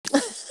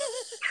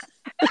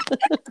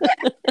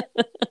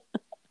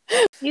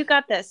You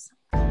got this.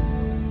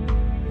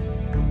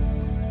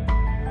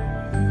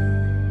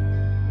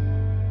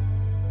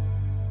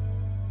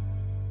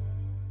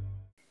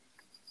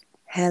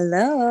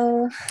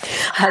 Hello.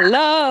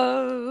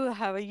 Hello,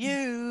 how are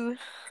you?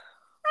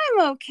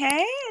 I'm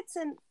okay. It's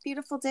a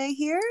beautiful day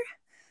here.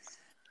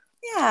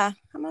 Yeah,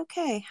 I'm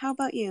okay. How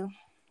about you?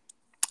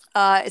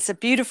 It's a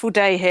beautiful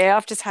day here.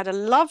 I've just had a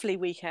lovely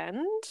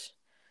weekend.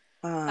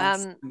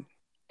 Awesome.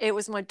 It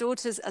was my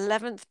daughter's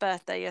 11th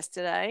birthday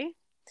yesterday.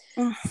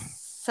 Mm.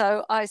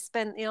 So I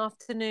spent the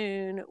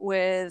afternoon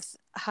with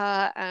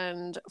her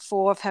and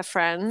 4 of her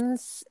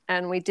friends,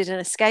 and we did an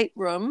escape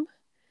room.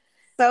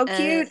 So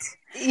cute.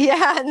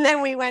 Yeah, and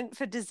then we went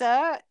for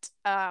dessert,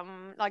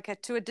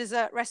 to a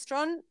dessert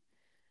restaurant,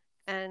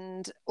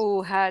 and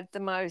all had the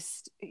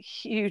most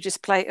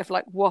hugest plate of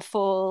like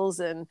waffles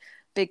and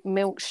big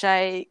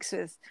milkshakes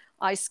with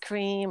ice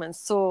cream and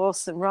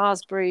sauce and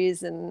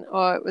raspberries, and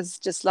it was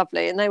just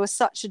lovely, and they were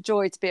such a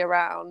joy to be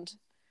around.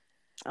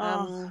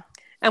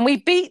 And we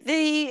beat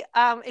the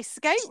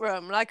escape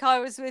room. Like, I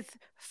was with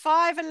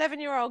 5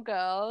 11-year-old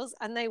girls,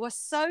 and they were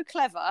so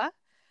clever.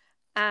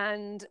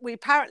 And we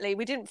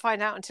didn't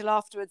find out until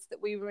afterwards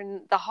that we were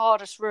in the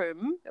hardest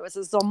room. It was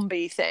a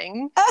zombie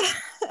thing.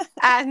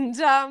 And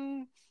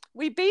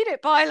we beat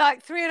it by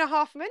like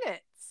 3.5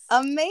 minutes.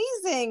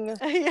 Amazing.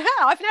 Yeah,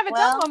 I've never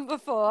done one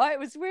before. It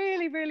was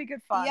really, really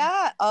good fun.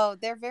 Yeah. Oh,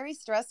 they're very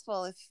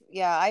stressful.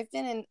 I've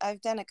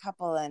done a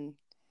couple, and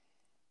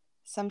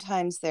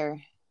sometimes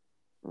they're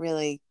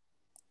really,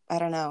 I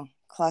don't know,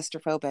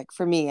 claustrophobic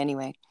for me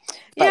anyway.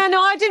 But yeah,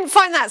 no, I didn't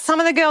find that. Some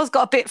of the girls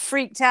got a bit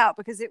freaked out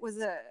because it was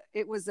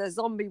a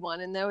zombie one,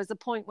 and there was a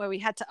point where we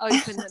had to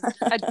open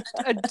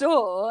a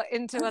door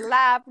into a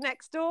lab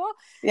next door.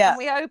 Yeah. And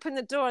we opened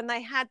the door, and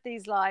they had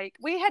these, like,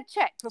 we had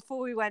checked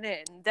before we went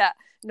in that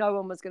no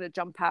one was going to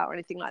jump out or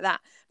anything like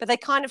that. But they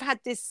kind of had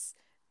this,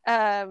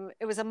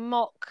 it was a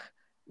mock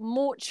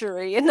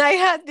mortuary, and they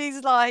had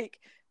these like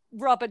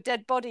rubber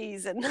dead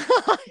bodies, and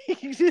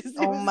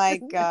oh my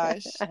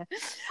gosh. I mean,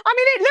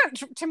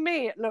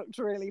 it looked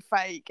really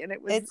fake, and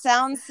it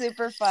sounds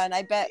super fun.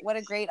 I bet. What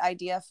a great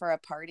idea for a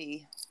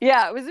party.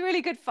 Yeah, it was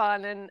really good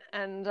fun,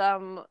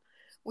 and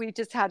we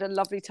just had a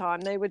lovely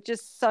time. They were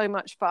just so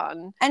much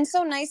fun, and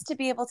so nice to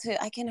be able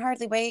to. I can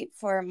hardly wait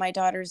for my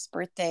daughter's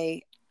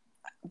birthday,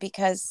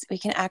 because we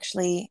can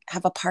actually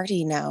have a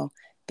party now,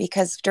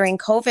 because during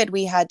COVID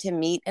we had to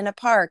meet in a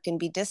park and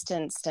be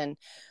distanced, and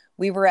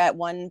we were at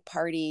one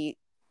party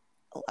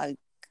a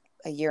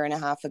year and a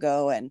half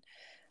ago, and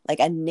like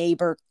a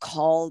neighbor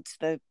called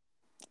the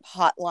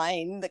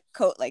hotline,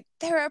 like,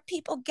 there are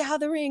people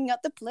gathering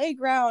at the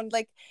playground.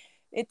 Like,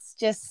 it's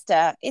just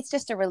a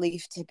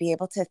relief to be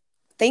able to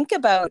think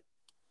about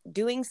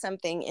doing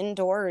something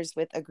indoors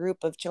with a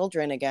group of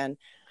children again.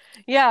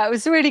 Yeah, it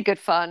was really good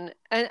fun.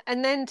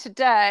 And then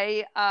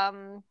today,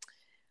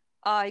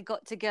 I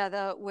got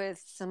together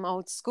with some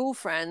old school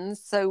friends.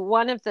 So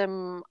one of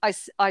them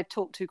I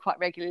talk to quite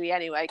regularly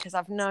anyway, because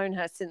I've known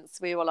her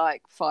since we were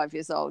like 5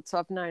 years old. So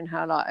I've known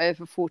her like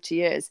over 40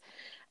 years.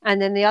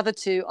 And then the other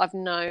 2 I've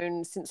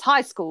known since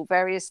high school,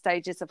 various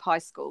stages of high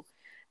school.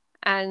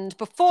 And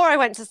before I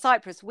went to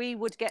Cyprus, we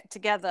would get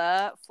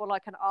together for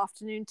like an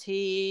afternoon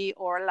tea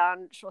or a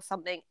lunch or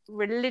something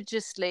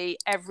religiously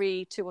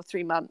every 2 or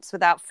 3 months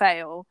without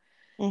fail.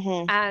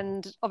 Mm-hmm.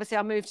 And obviously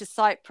I moved to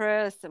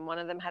Cyprus, and one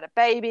of them had a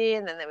baby,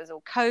 and then there was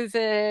all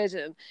COVID.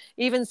 And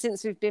even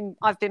since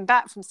I've been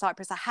back from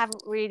Cyprus, I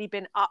haven't really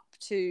been up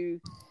to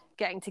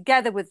getting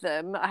together with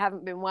them. I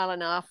haven't been well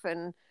enough.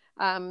 And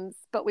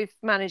but we've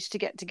managed to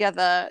get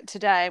together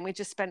today, and we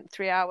just spent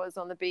 3 hours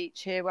on the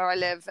beach here where I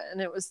live,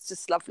 and it was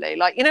just lovely.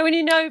 Like, you know, when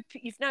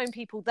you've known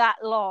people that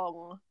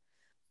long,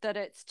 that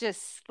it's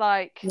just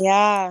like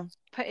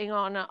putting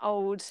on an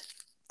old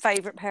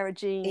favorite pair of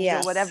jeans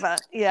or whatever.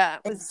 Yeah,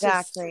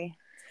 exactly.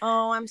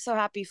 Oh, I'm so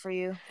happy for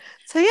you.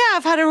 So yeah,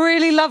 I've had a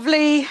really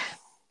lovely,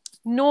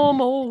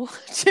 normal,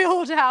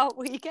 chilled out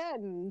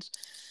weekend.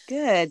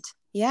 Good.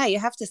 Yeah, you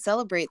have to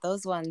celebrate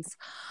those ones.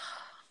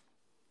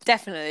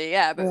 Definitely,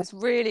 yeah. But it was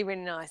really,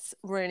 really nice.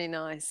 Really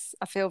nice.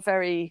 I feel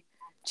very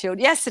chilled.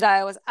 Yesterday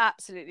I was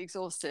absolutely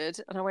exhausted,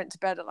 and I went to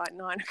bed at like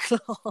 9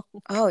 o'clock.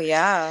 Oh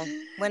yeah.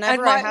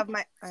 Whenever I have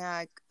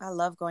I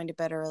love going to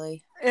bed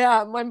early.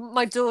 Yeah, when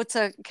my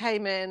daughter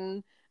came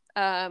in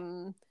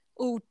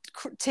all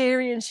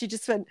teary, and she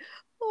just went,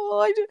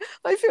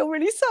 I feel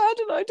really sad,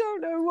 and I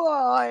don't know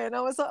why. And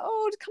I was like,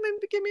 come in,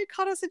 give me a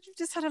cuddle. I said, you've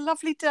just had a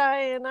lovely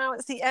day, and now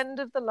it's the end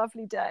of the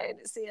lovely day, and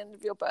it's the end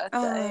of your birthday.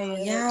 Oh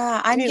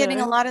yeah, I'm getting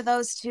a lot of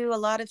those too, a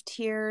lot of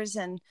tears,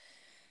 and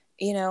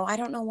I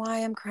don't know why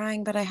I'm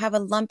crying, but I have a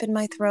lump in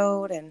my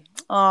throat, and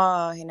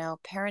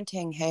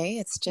parenting, hey,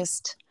 it's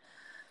just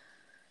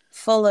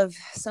full of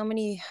so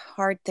many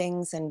hard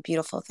things and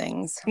beautiful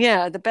things.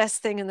 Yeah, the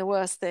best thing and the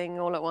worst thing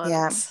all at once.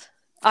 Yeah.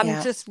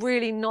 I'm just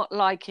really not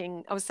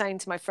liking, I was saying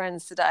to my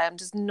friends today, I'm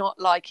just not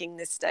liking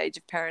this stage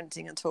of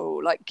parenting at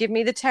all. Like, give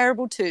me the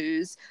terrible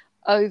twos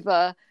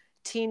over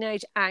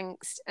teenage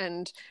angst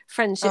and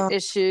friendship Oh,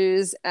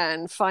 issues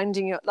and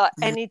finding it like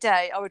any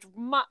day, I would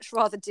much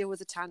rather deal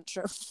with a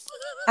tantrum.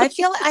 I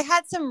feel I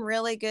had some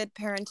really good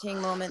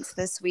parenting moments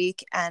this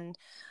week, and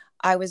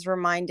I was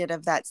reminded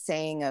of that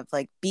saying of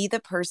like, be the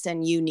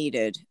person you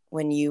needed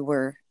when you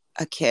were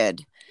a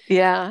kid.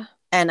 Yeah.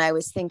 And I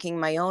was thinking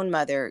my own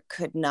mother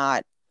could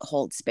not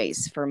hold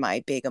space for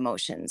my big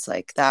emotions.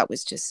 Like that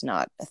was just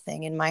not a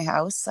thing in my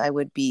house. I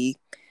would be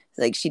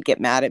like, she'd get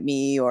mad at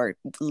me or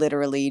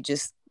literally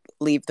just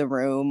leave the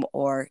room,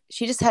 or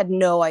she just had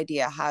no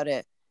idea how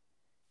to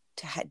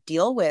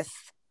deal with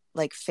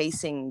like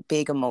facing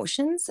big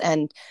emotions.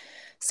 And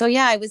so,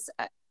 yeah,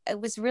 it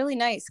was really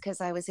nice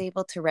because I was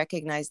able to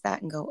recognize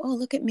that and go, oh,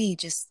 look at me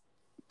just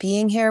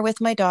being here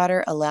with my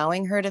daughter,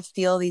 allowing her to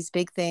feel these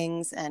big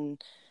things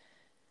and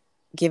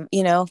give,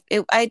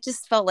 I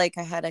just felt like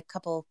I had a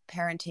couple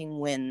parenting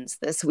wins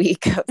this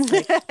week.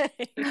 Like, That's,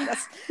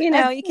 that's you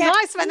can't,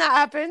 nice when that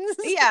happens.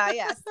 yeah,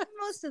 yes.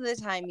 Most of the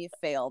time you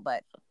fail,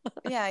 but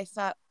yeah, I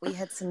thought we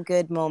had some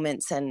good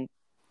moments, and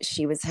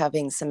she was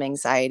having some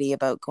anxiety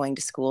about going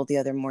to school the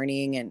other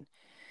morning, and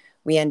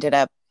we ended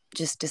up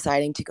just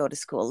deciding to go to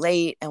school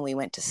late, and we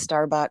went to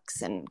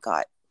Starbucks and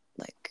got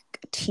like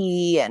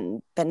tea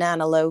and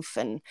banana loaf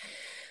and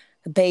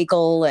a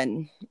bagel,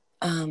 and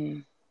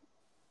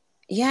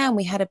yeah, and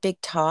we had a big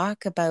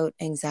talk about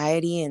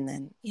anxiety.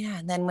 And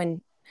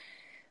then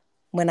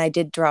when I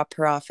did drop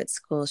her off at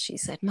school, she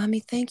said, Mommy,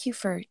 thank you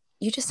for,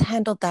 you just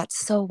handled that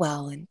so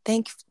well, and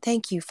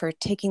thank you for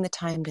taking the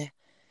time to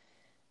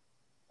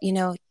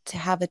to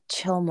have a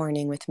chill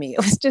morning with me.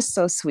 It was just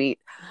so sweet.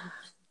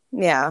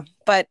 Yeah,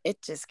 but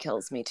it just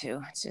kills me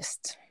too. It's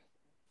just,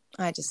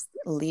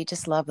 Lee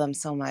just love them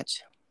so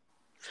much.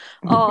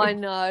 Oh, I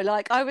know.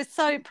 Like, I was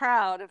so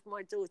proud of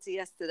my daughter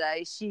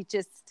yesterday.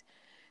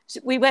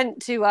 We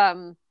went to,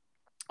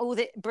 all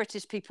the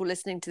British people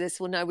listening to this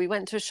will know, we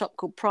went to a shop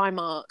called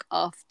Primark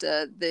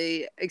after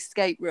the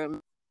escape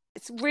room.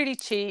 It's really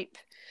cheap.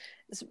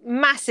 It's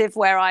massive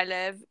where I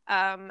live.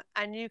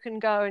 And you can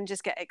go and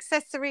just get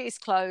accessories,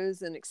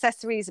 clothes and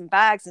accessories and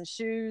bags and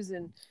shoes,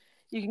 and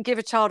you can give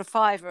a child a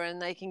fiver and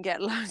they can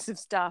get loads of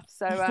stuff.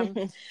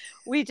 So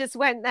we just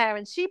went there,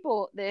 and she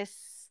bought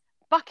this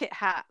bucket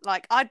hat.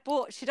 Like,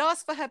 she'd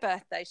asked for her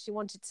birthday, she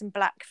wanted some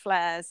black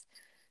flares.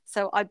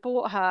 So I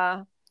bought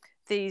her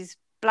these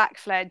black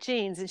flared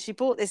jeans, and she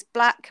bought this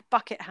black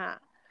bucket hat.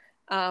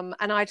 And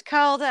I'd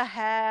curled her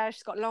hair.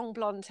 She's got long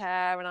blonde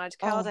hair, and I'd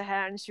curled her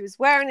hair, and she was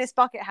wearing this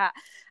bucket hat,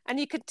 and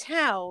you could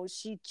tell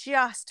she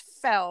just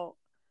felt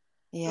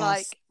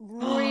like, Yes.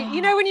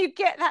 when you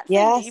get that thing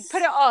that you Yes.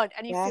 put it on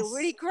and you feel Yes.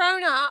 really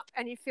grown up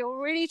and you feel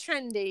really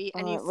trendy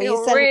and you Will feel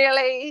you send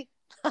really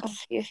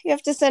you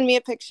have to send me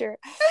a picture.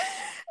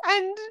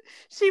 and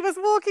she was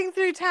walking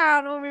through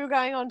town when we were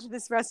going on to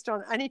this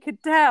restaurant, and you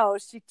could tell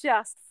she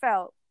just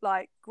felt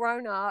like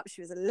grown up.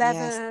 She was 11.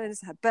 Yes.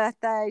 It's her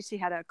birthday. She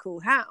had her cool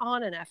hat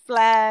on and her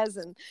flares,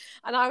 and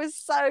I was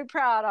so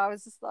proud. I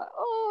was just like,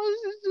 oh,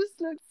 she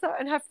just looked so,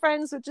 and her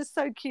friends were just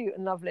so cute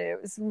and lovely.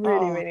 It was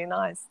really, really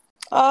nice.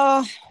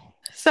 Oh,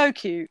 So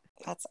cute.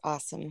 that's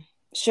awesome.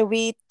 So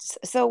we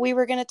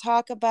were going to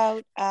talk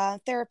about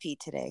therapy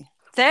today.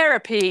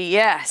 Therapy,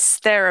 yes,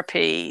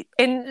 therapy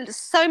in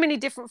so many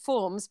different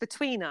forms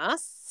between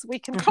us. We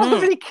can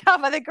probably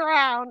cover the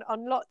ground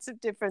on lots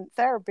of different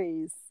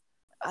therapies.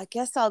 I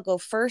guess I'll go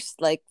first.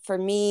 Like for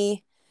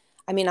me,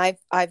 I mean,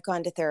 I've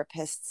gone to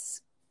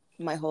therapists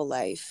my whole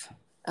life.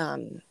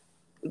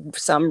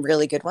 Some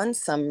really good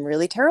ones, some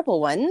really terrible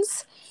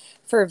ones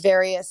for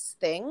various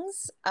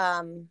things.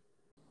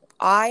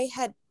 I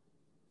had,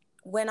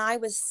 when I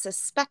was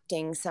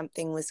suspecting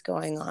something was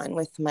going on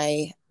with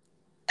my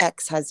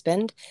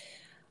ex-husband,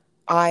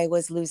 I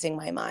was losing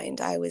my mind.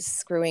 I was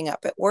screwing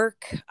up at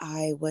work.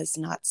 I was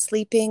not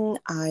sleeping.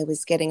 I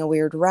was getting a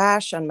weird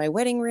rash on my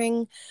wedding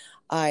ring.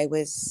 I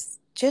was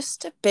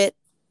just a bit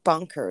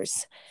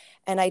bonkers.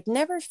 And I'd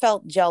never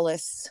felt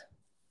jealous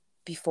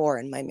before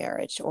in my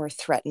marriage or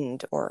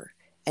threatened or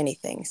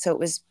anything. So it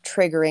was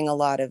triggering a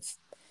lot of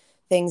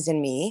things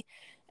in me.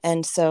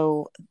 And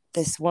so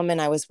this woman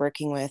I was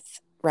working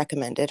with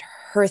recommended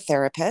her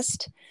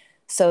therapist.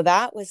 So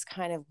that was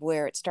kind of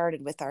where it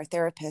started with our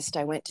therapist.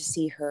 I went to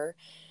see her,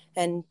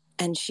 and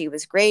she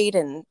was great.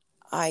 And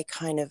I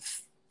kind of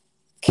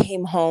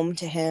came home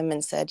to him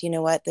and said, you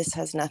know what, this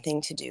has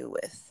nothing to do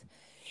with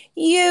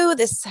you.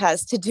 This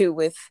has to do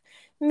with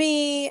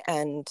me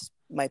and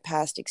my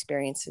past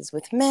experiences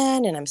with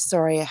men. And I'm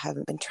sorry I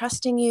haven't been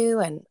trusting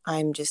you. And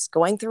I'm just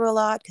going through a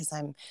lot because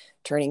I'm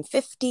turning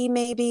 50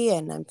 maybe,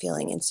 and I'm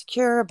feeling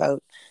insecure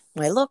about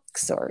my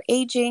looks or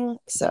aging.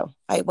 So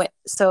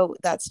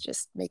that's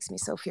just makes me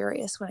so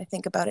furious when I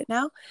think about it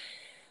now.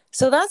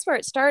 So that's where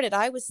it started.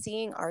 I was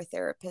seeing our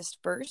therapist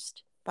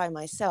first by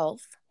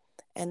myself.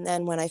 And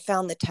then when I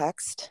found the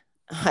text,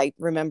 I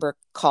remember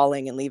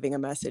calling and leaving a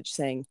message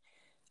saying,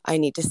 I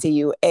need to see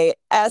you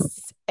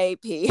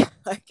ASAP,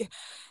 like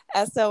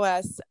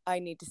SOS, I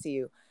need to see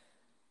you.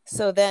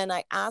 So then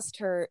I asked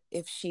her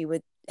if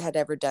had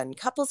ever done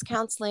couples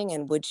counseling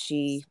and would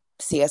she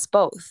see us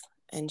both?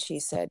 And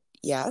she said,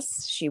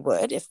 yes, she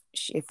would if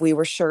we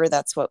were sure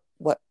that's what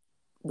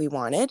we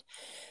wanted.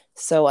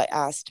 So I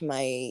asked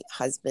my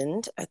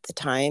husband at the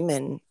time,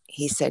 and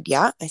he said,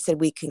 yeah. I said,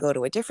 we can go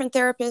to a different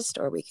therapist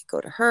or we could go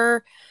to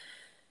her.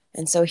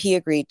 And so he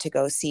agreed to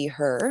go see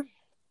her.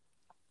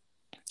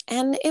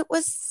 And it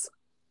was,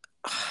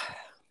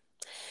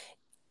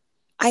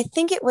 I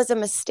think it was a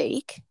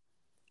mistake,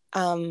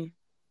 um,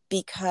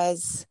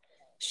 because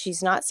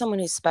she's not someone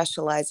who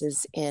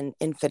specializes in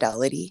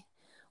infidelity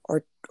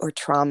or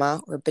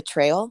trauma or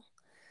betrayal.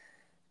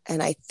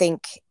 And I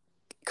think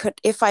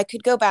if I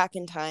could go back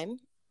in time,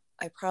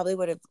 I probably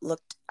would have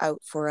looked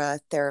out for a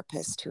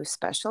therapist who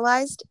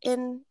specialized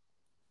in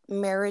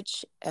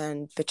marriage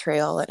and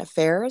betrayal and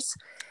affairs.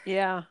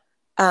 Yeah.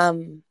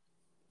 Um,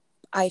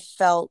 I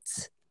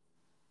felt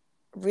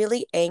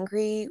really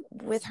angry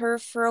with her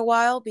for a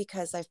while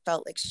because I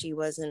felt like she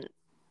wasn't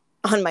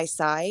on my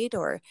side,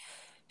 or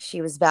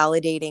she was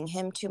validating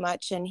him too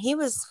much. And he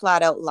was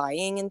flat out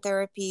lying in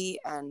therapy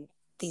and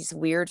these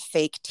weird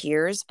fake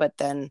tears. But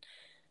then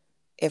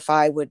if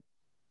I would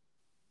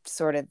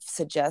sort of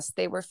suggest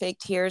they were fake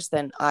tears,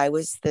 then I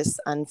was this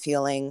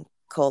unfeeling,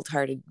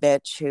 cold-hearted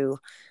bitch who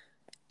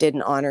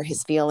didn't honor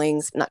his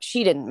feelings. Not,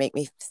 she didn't make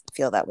me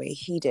feel that way.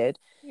 He did.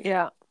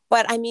 Yeah.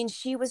 But I mean,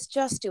 she was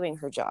just doing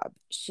her job.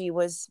 She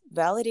was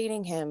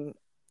validating him.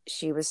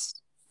 She was,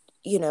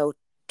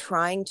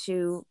 trying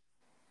to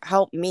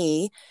help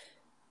me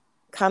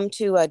come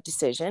to a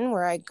decision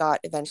where I got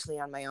eventually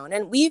on my own.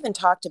 And we even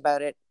talked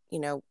about it.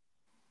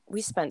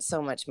 We spent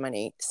so much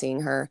money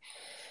seeing her.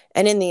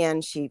 And in the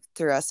end, she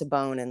threw us a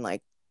bone and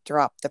like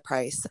dropped the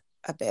price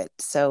a bit.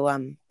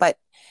 So, but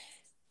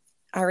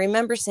I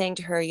remember saying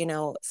to her,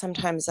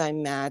 sometimes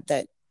I'm mad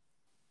that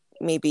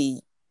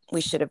maybe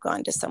we should have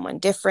gone to someone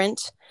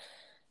different.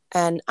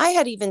 And I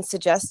had even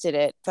suggested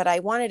it, but I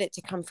wanted it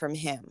to come from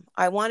him.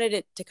 I wanted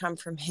it to come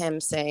from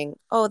him saying,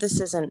 oh, this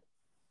doesn't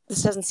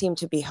seem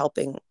to be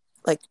helping.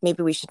 Like,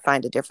 maybe we should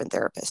find a different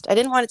therapist. I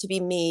didn't want it to be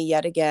me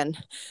yet again,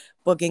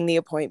 booking the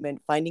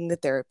appointment, finding the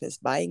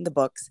therapist, buying the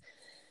books.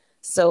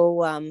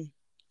 So, I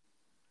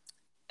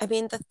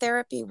mean, the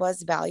therapy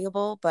was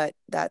valuable, but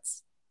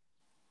that's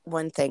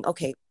one thing.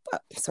 Okay.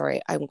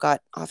 Sorry, I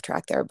got off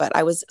track there, but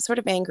I was sort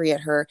of angry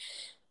at her.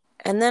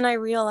 And then I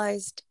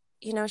realized,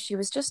 she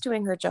was just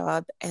doing her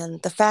job.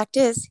 And the fact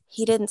is,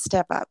 he didn't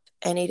step up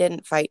and he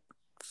didn't fight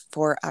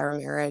for our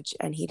marriage.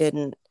 And he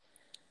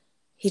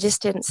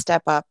just didn't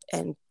step up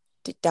and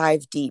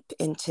dive deep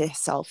into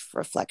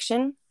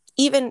self-reflection,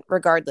 even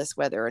regardless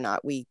whether or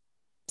not we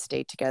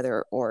stayed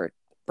together or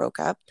broke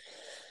up.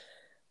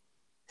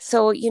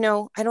 So,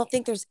 I don't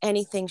think there's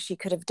anything she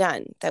could have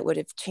done that would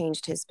have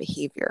changed his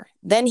behavior.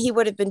 Then he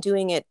would have been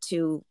doing it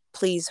to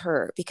please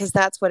her, because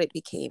that's what it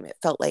became. It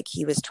felt like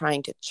he was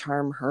trying to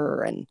charm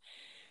her. And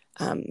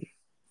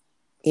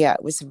yeah,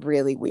 it was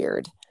really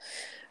weird.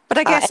 But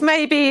I guess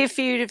maybe if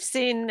you'd have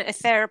seen a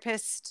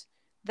therapist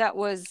that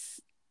was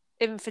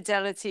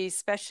infidelity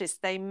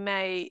specialist, they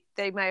may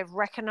have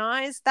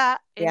recognized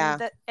that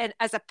and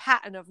as a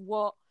pattern of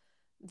what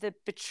the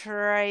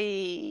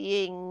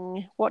betraying,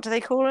 what do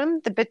they call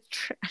them?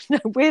 No,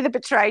 we're the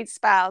betrayed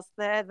spouse.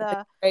 They're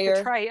the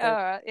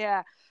betrayer.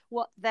 Yeah.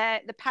 What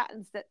the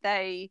patterns that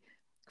they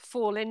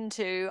fall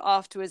into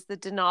afterwards, the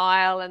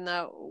denial and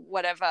the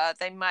whatever,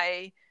 they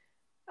may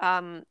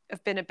have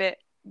been a bit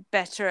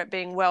better at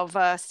being well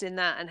versed in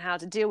that and how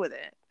to deal with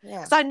it.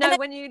 Yeah. So I know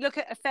when you look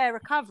at Affair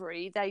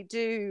Recovery, they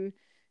do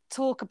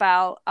talk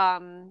about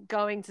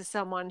going to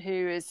someone who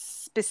is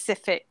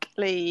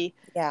specifically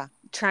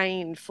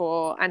trained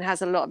for and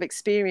has a lot of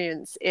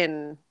experience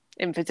in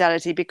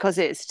infidelity, because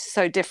it's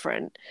so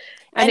different.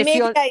 And if maybe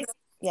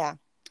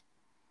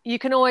you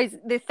can always,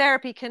 the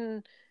therapy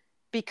can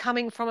be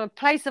coming from a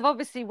place of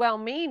obviously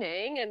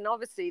well-meaning, and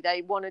obviously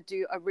they want to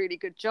do a really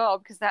good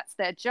job because that's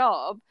their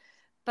job,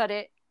 but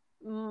it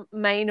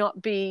may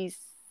not be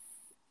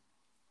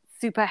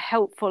super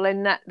helpful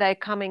in that they're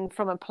coming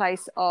from a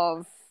place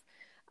of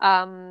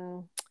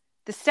the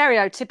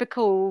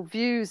stereotypical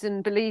views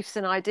and beliefs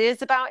and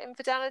ideas about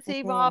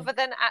infidelity, rather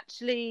than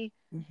actually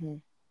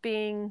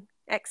being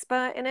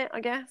expert in it, I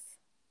guess.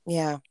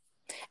 Yeah.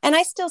 And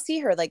I still see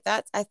her like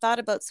that. I thought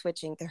about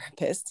switching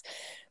therapists,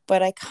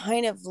 but I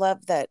kind of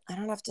love that I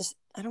don't want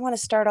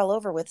to start all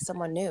over with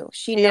someone new.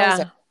 She knows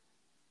it.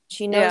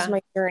 She knows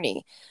my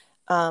journey.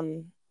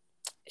 Like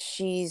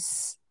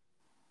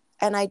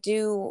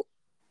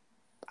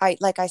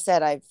I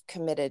said, I've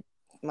committed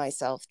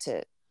myself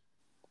to,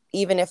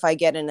 even if I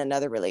get in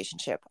another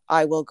relationship,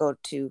 I will go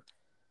to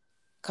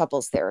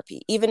couples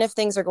therapy, even if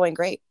things are going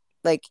great.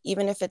 Like,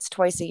 even if it's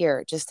twice a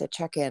year, just to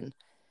check in.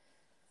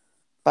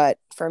 But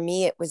for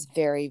me, it was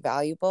very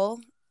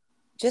valuable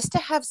just to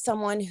have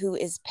someone who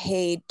is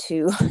paid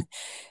to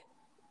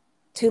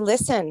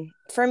listen.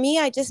 For me,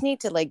 I just need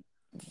to like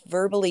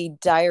verbally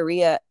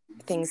diarrhea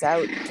things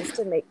out just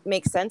to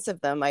make sense of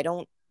them.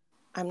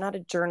 I'm not a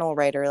journal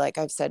writer, like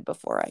I've said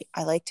before.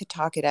 I like to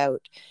talk it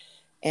out,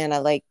 and I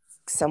like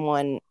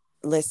someone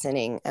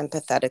listening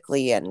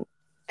empathetically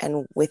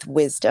and with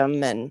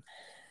wisdom. And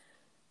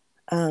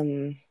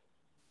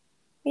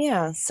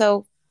Yeah.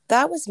 So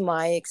that was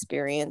my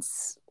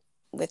experience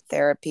with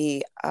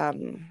therapy.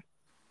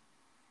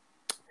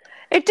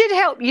 It did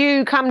help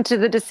you come to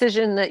the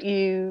decision that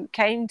you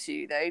came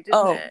to, though, didn't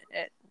Oh,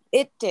 it?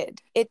 it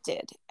did. It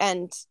did.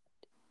 And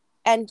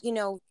you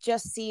know,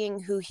 just seeing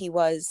who he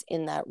was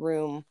in that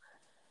room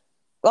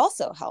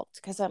also helped,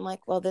 because I'm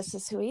like, well, this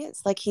is who he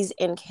is. Like, he's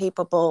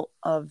incapable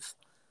of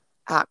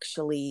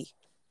actually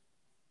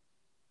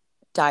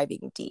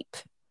diving deep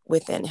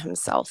within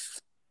himself.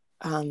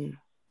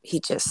 He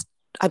just,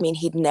 I mean,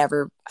 he'd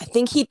never, I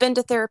think he'd been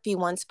to therapy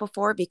once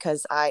before,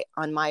 because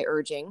on my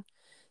urging,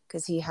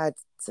 because he had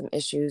some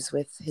issues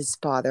with his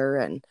father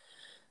and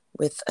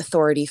with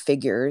authority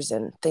figures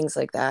and things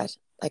like that.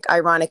 Like,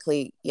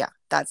 ironically, yeah,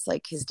 that's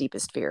like his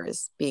deepest fear,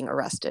 is being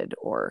arrested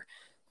or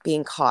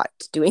being caught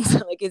doing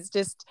something. Like, it's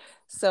just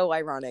so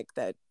ironic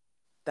that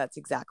that's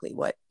exactly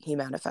what he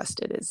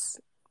manifested, is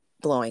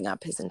blowing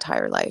up his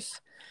entire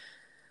life.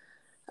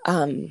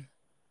 Um,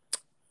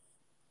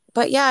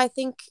 but yeah, I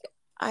think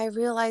I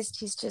realized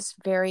he's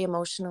just very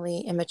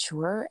emotionally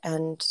immature,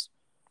 and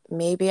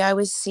maybe I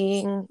was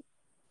seeing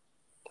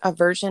a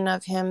version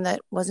of him that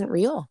wasn't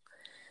real.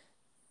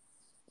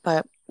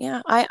 But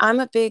yeah, I'm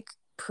a big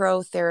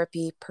pro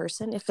therapy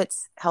person if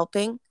it's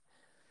helping.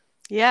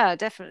 Yeah,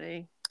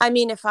 definitely. I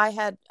mean, if I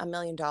had $1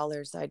 million,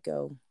 I'd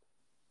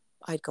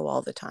go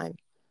all the time.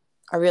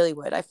 I really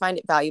would. I find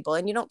it valuable.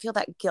 And you don't feel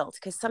that guilt,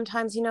 because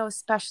sometimes, you know,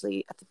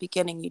 especially at the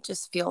beginning, you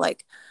just feel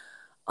like,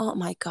 oh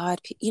my God,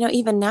 you know,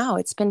 even now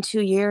it's been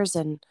 2 years,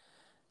 and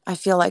I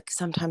feel like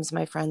sometimes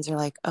my friends are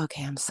like,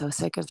 okay, I'm so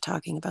sick of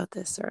talking about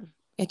this, or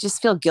I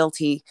just feel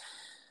guilty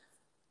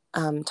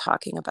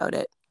talking about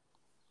it.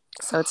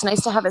 So it's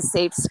nice to have a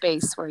safe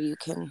space where you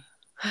can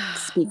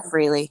speak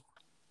freely.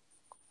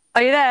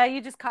 Are you there?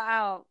 You just cut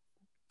out.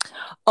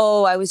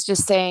 Oh, I was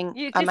just saying,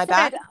 You am just I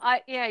back?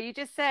 said, yeah, you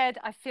just said,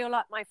 I feel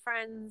like my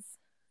friends.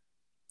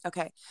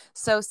 Okay.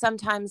 So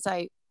sometimes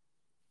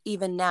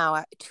even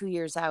now, 2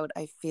 years out,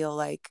 I feel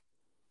like,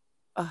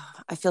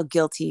 I feel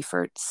guilty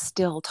for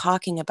still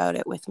talking about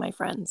it with my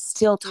friends,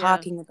 still Yeah.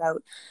 talking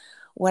about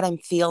what I'm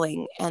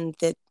feeling, and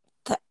the,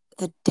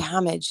 the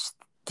damage,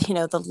 you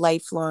know, the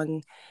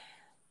lifelong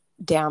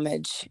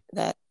damage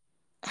that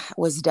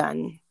was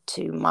done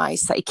to my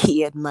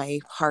psyche and my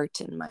heart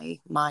and my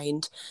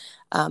mind.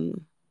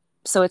 Um,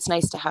 so it's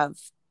nice to have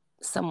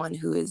someone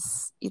who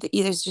is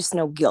there's just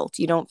no guilt.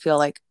 You don't feel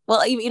like,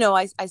 well, you know,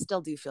 I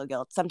still do feel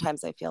guilt.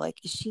 Sometimes I feel like,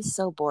 is she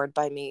so bored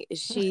by me?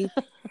 Does But at she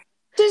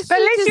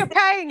least just you're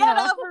paying get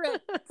her. over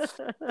it?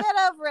 Get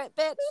over it,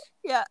 bitch.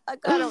 Yeah, I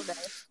don't know.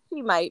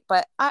 She might,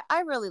 but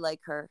I really like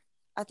her.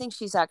 I think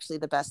she's actually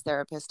the best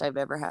therapist I've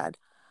ever had.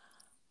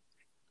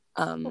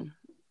 Um,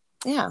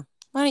 yeah.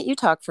 Why don't you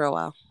talk for a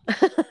while?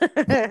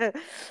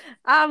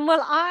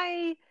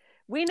 Well,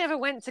 we never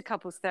went to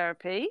couples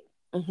therapy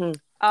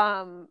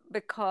Mm-hmm.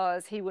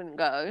 because he wouldn't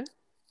go.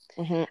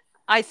 Mm-hmm.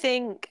 I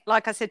think,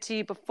 like I said to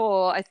you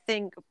before, I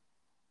think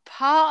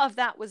part of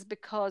that was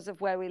because of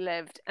where we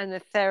lived, and the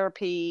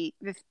therapy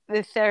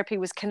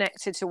was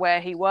connected to where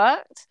he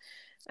worked.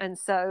 And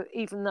so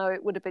even though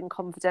it would have been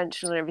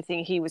confidential and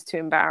everything, he was too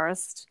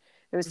embarrassed.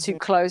 It was too Mm-hmm.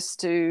 close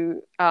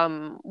to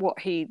what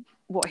he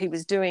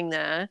was doing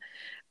there.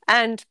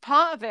 And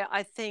part of it,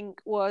 I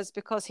think, was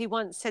because he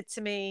once said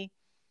to me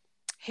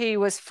he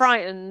was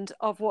frightened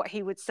of what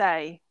he would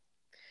say.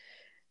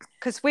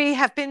 Because we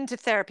have been to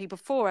therapy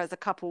before as a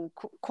couple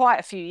quite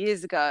a few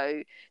years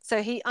ago.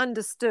 So he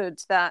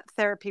understood that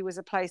therapy was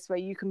a place where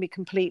you can be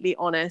completely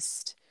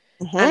honest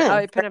and Mm-hmm.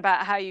 open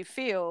about how you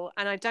feel.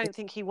 And I don't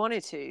think he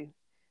wanted to,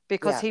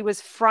 because Yeah. he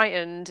was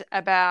frightened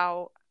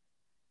about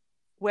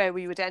where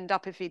we would end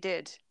up if he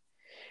did.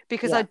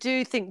 Because I Yeah.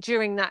 do think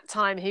during that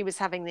time he was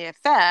having the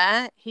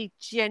affair, he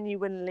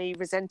genuinely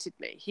resented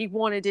me. He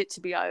wanted it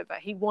to be over.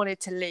 He wanted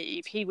to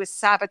leave. He was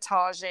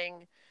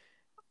sabotaging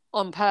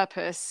on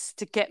purpose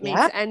to get me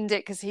Yeah. to end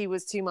it, because he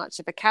was too much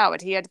of a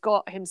coward. He had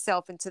got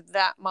himself into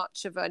that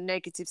much of a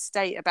negative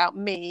state about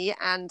me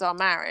and our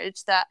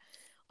marriage that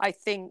I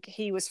think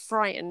he was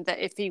frightened that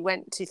if he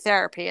went to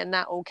therapy and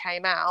that all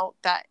came out,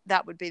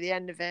 that would be the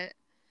end of it.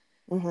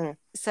 Mm-hmm.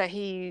 So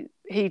he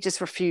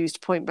just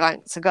refused point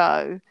blank to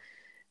go.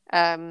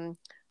 um,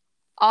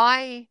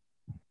 I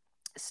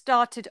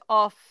started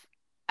off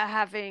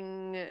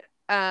having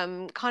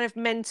kind of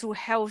mental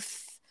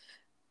health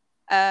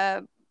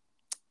uh,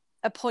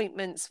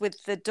 appointments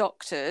with the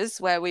doctors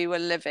where we were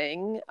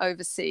living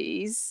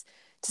overseas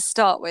to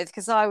start with,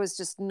 because I was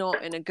just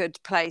not in a good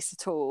place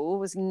at all,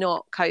 was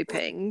not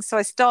coping. So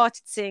I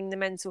started seeing the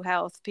mental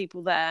health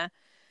people there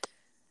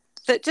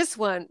that just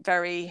weren't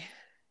very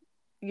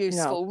No.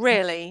 useful,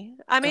 really.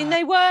 I mean, God.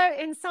 they were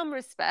in some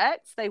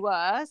respects, they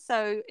were.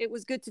 So it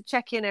was good to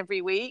check in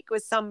every week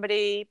with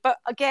somebody. But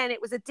again,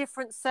 it was a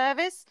different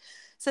service.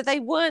 So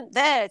they weren't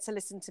there to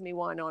listen to me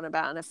whine on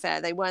about an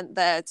affair. They weren't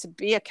there to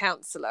be a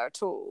counsellor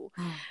at all.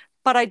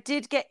 But I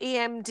did get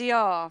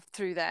EMDR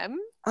through them.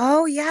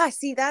 Oh, yeah.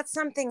 See, that's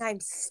something I'm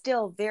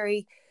still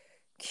very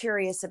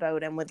curious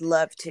about and would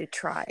love to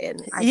try.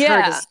 And I've heard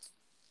Yeah. is,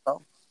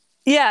 oh.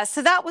 Yeah,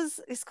 so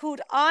it's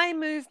called eye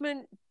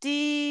movement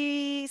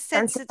Sensitization.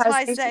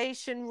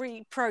 desensitization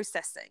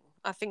reprocessing.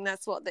 I think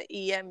that's what the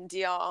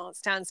EMDR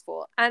stands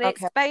for. And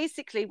it's Okay.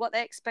 basically what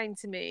they explained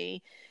to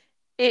me.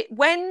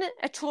 When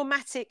a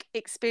traumatic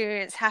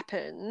experience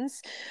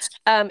happens,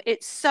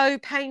 it's so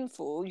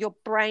painful, your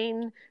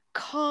brain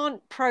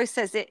can't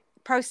process it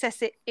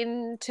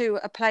into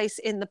a place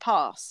in the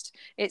past.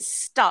 It's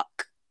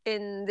stuck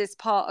in this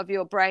part of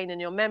your brain and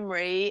your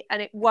memory,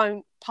 and it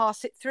won't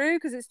pass it through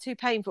because it's too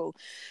painful.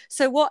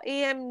 So what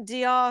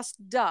EMDR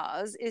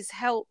does is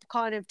help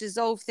kind of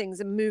dissolve things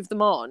and move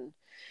them on.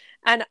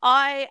 And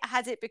I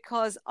had it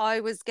because I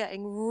was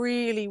getting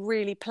really,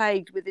 really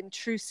plagued with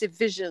intrusive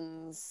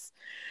visions.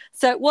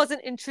 So it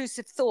wasn't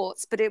intrusive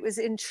thoughts, but it was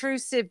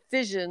intrusive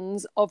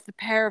visions of the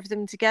pair of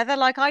them together.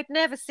 Like I'd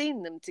never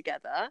seen them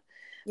together,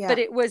 but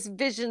Yeah. it was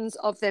visions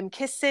of them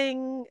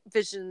kissing,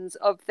 visions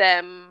of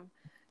them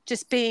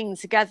just being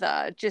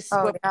together, just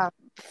Oh were yeah.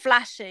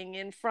 flashing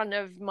in front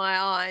of my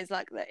eyes,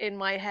 like in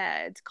my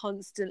head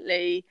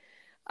constantly,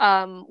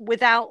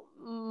 without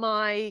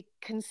my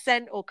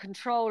consent or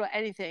control or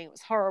anything. It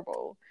was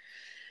horrible.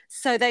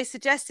 So they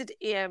suggested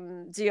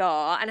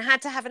EMDR, and I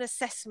had to have an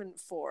assessment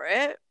for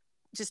it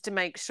just to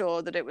make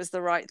sure that it was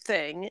the right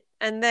thing.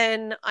 And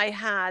then I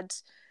had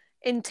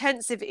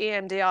intensive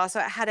EMDR, so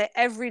I had it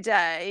every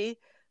day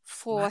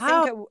for I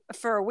think Wow.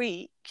 for a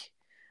week.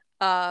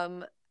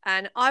 Um,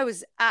 and I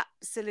was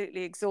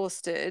absolutely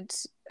exhausted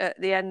at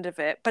the end of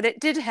it, but it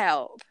did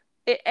help.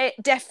 It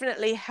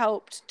definitely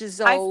helped I've heard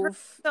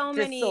dissolve so the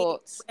many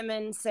thoughts.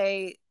 women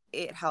say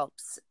it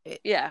helps.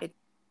 It Yeah. it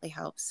really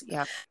helps.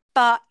 Yeah.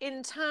 But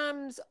in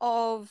terms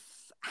of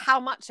how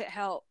much it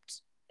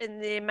helped in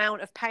the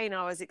amount of pain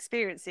I was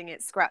experiencing,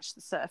 it scratched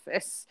the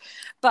surface.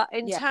 But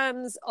in Yeah.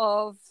 terms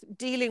of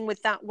dealing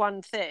with that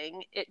one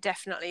thing, it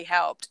definitely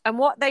helped. And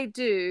what they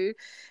do,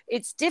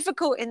 it's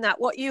difficult in that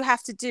what you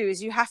have to do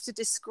is you have to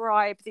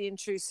describe the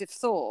intrusive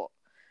thought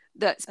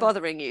that's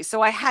bothering you.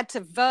 So I had to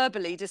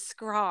verbally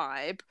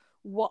describe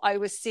what I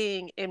was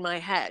seeing in my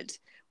head,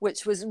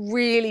 which was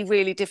really,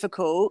 really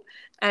difficult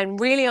and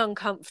really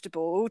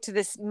uncomfortable to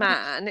this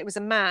man. It was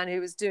a man who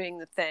was doing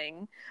the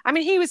thing. I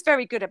mean, he was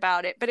very good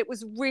about it, but it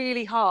was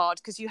really hard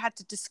because you had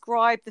to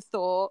describe the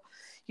thought.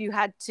 You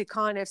had to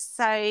kind of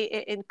say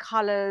it in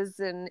colors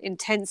and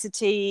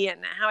intensity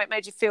and how it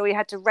made you feel. You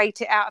had to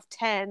rate it out of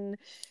 10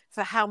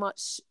 for how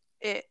much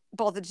it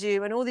bothered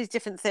you and all these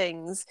different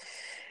things.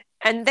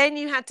 And then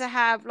you had to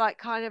have like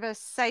kind of a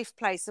safe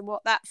place and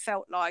what that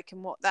felt like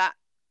and what that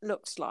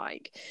looked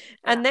like. Yeah.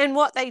 And then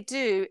what they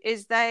do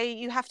is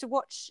you have to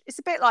watch. It's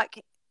a bit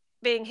like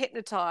being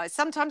hypnotized.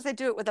 Sometimes they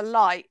do it with a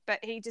light, but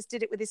he just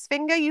did it with his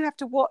finger. You have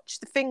to watch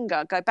the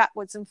finger go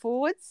backwards and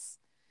forwards.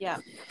 Yeah.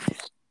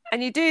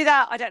 And you do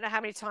that, I don't know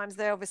how many times.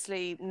 They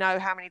obviously know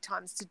how many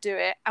times to do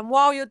it. And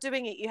while you're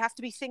doing it, you have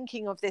to be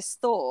thinking of this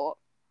thought.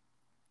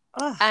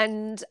 Oh,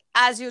 And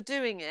as you're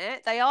doing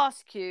it, they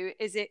ask you,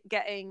 is it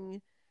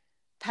getting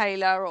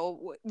paler,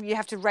 or you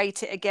have to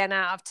rate it again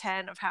out of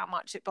 10 of how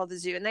much it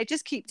bothers you, and they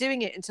just keep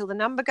doing it until the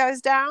number goes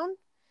down.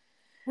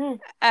 hmm.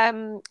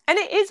 And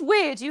it is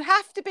weird. You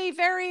have to be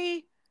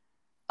very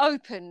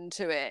open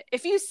to it.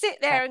 If you sit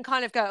Yeah. there and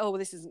kind of go, oh, well,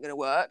 this isn't going to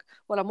work,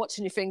 well, I'm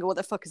watching your finger, what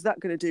the fuck is that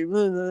going to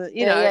do,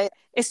 Yeah. Yeah.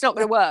 it's not Yeah.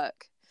 going to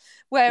work. Yeah.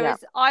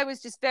 Whereas I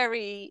was just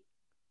very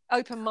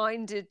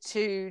open-minded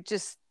to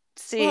just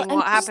Well, seeing and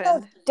what you're so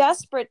happened.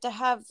 desperate to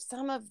have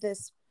some of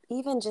this,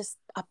 even just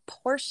a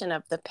portion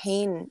of the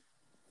pain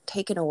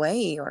taken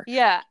away, or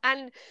Yeah,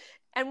 and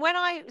when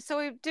I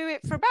do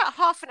it for about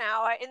half an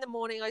hour in the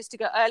morning. I used to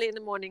go early in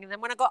the morning, and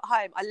then when I got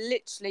home, I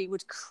literally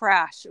would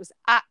crash. It was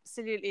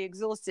absolutely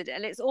exhausted,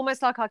 and it's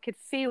almost like I could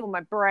feel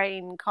my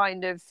brain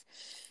kind of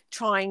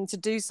trying to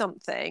do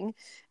something.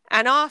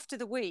 And after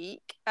the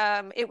week,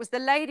 it was the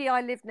lady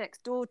I lived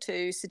next door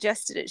to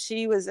suggested it.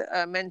 She was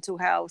a mental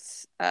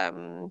health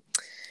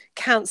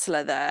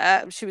counselor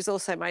there. She was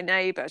also my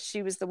neighbor.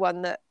 She was the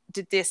one that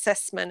did the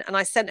assessment, and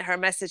I sent her a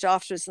message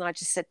afterwards, and I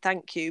just said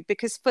thank you,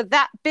 because for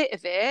that bit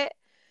of it,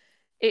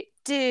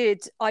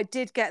 I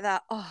did get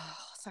that, oh,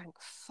 thank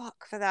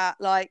fuck for that.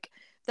 Like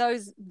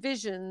those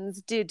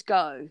visions did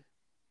go.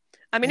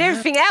 I mean, yeah.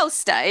 everything else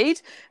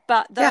stayed,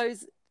 but Yeah.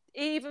 those,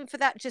 even for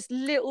that just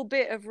little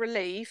bit of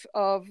relief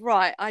of,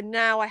 right, I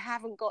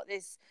haven't got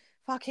this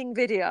fucking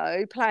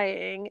video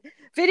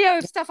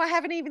of stuff I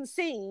haven't even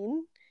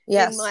seen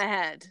in my Yes.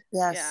 head.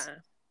 Yes. Yeah.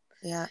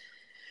 Yeah.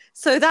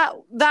 So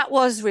that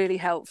was really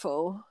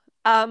helpful.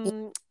 Yeah.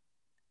 um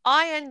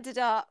I ended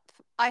up,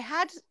 I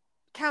had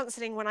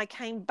counselling when I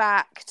came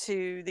back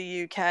to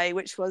the UK,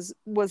 which was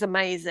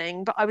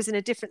amazing, but I was in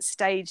a different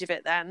stage of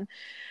it then.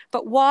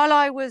 But while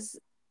I was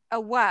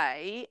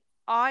away,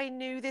 I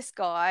knew this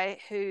guy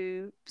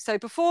who, so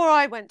before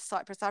I went to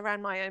Cyprus, I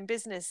ran my own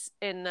business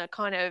in a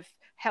kind of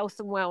health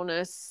and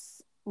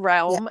wellness Yeah.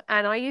 realm,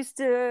 and I used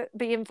to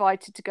be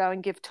invited to go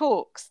and give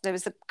talks. There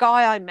was a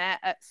guy I met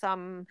at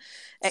some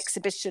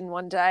exhibition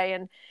one day,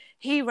 and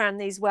he ran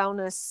these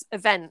wellness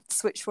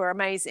events which were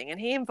amazing, and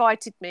he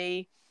invited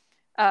me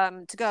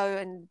to go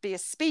and be a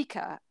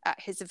speaker at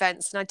his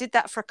events. And I did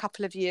that for a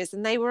couple of years,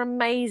 and they were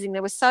amazing. They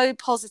were so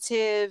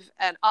positive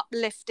and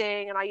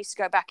uplifting. And I used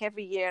to go back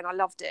every year, and I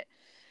loved it.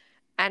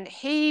 And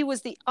he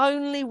was the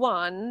only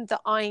one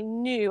that I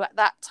knew at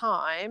that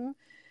time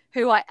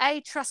who I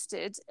A,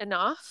 trusted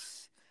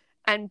enough,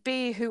 and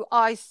B, who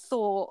I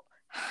thought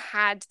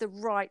had the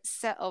right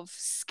set of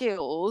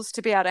skills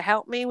to be able to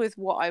help me with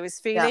what I was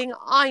feeling. Yeah.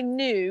 I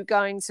knew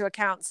going to a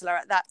counsellor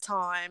at that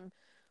time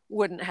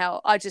wouldn't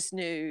help. I just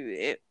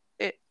knew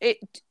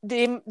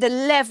the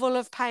level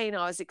of pain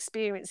I was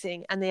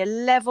experiencing, and the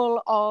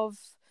level of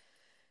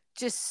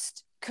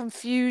just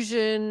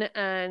confusion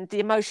and the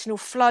emotional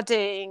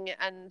flooding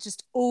and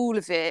just all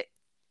of it.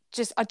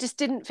 I just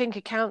didn't think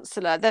a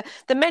counsellor,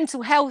 the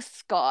mental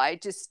health guy,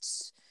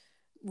 just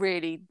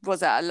really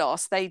was at a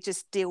loss. They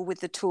just deal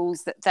with the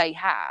tools that they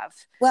have.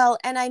 Well,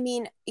 and I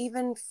mean,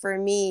 even for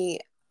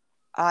me,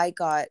 I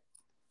got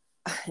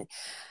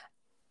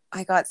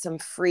some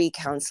free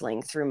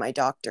counseling through my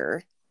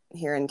doctor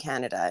here in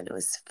Canada, and it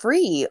was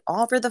free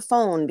over the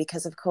phone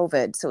because of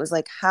COVID. So it was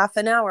like half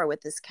an hour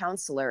with this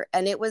counselor,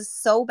 and it was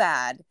so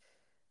bad.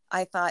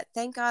 I thought,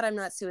 thank God I'm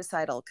not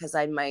suicidal, because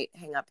I might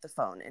hang up the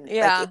phone. And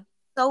like, it's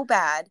so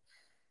bad.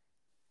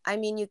 I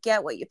mean, you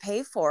get what you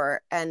pay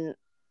for. And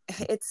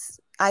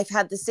I've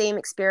had the same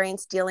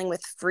experience dealing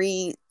with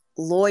free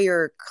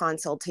lawyer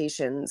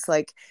consultations.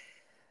 Like,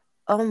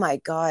 oh my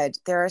God,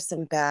 there are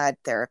some bad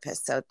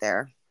therapists out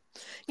there.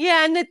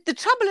 Yeah, and the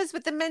trouble is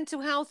with the mental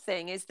health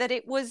thing is that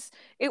it was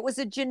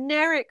a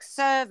generic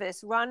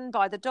service run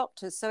by the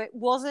doctors, so it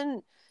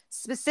wasn't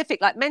specific.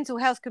 Like, mental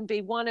health can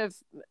be one of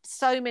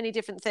so many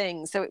different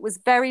things, so it was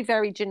very,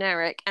 very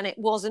generic, and it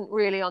wasn't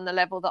really on the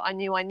level that I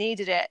knew I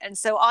needed it. And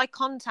so I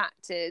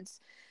contacted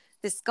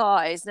this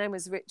guy, his name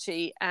was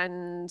Richie,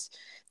 and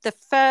the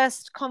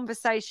first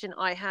conversation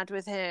I had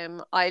with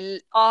him,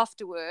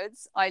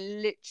 afterwards I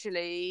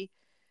literally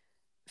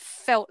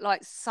felt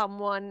like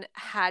someone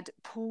had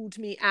pulled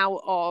me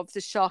out of the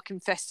shark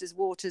infested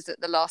waters at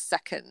the last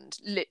second.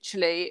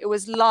 Literally, it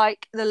was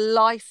like the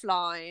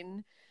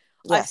lifeline.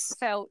 Yes.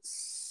 I felt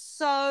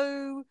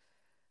so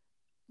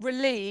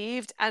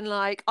relieved, and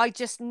like I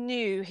just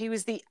knew he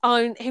was the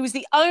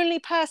only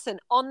person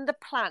on the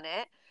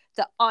planet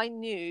that I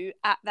knew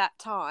at that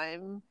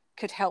time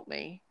could help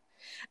me.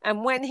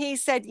 And when he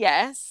said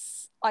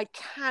yes, I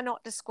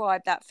cannot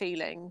describe that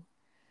feeling.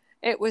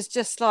 It was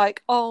just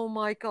like, oh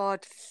my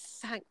God,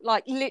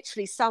 like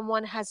literally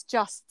someone has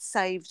just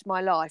saved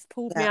my life,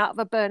 pulled me out of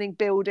a burning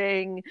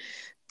building.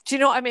 Do you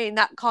know what I mean?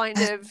 That kind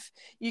of,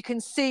 you can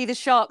see the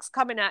sharks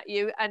coming at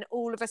you, and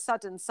all of a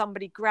sudden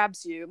somebody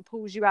grabs you and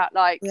pulls you out.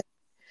 Like,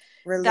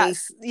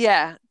 relief.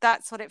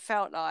 That's what it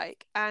felt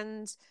like.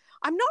 And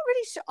I'm not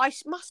really sure.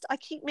 I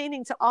keep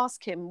meaning to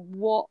ask him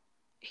what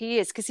he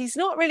is, because he's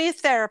not really a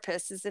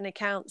therapist as in a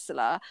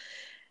counselor.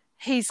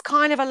 He's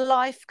kind of a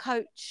life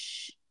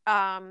coach.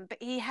 But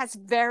he has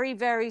very,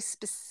 very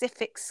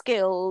specific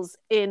skills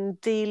in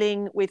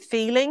dealing with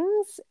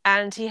feelings,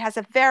 and he has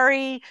a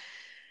very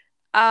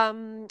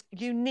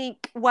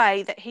unique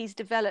way that he's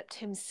developed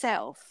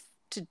himself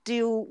to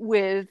deal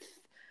with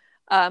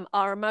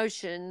our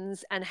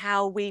emotions and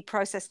how we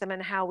process them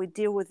and how we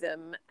deal with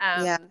them.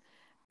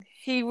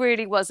 He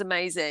really was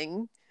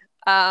amazing,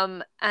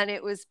 and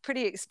it was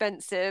pretty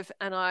expensive,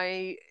 and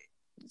I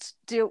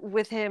dealt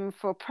with him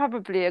for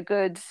probably a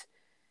good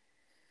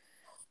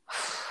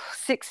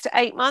 6 to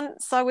 8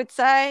 months, I would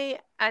say,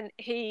 and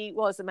he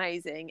was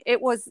amazing. It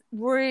was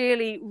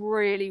really,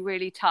 really,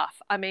 really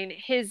tough. I mean,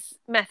 his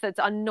methods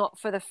are not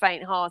for the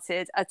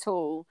faint-hearted at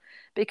all,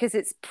 because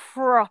it's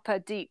proper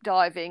deep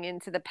diving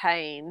into the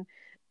pain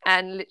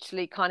and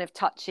literally kind of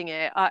touching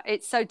it.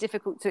 It's so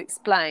difficult to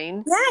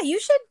explain. Yeah, you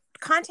should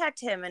contact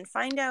him and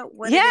find out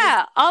what it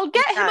is. I'll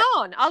get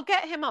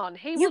him on.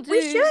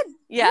 We should.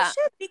 You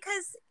should,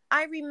 because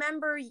I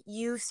remember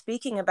you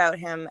speaking about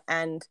him,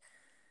 and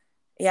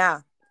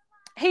I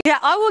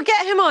will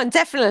get him on,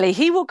 definitely.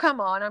 He will come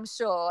on, I'm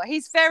sure.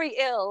 He's very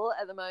ill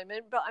at the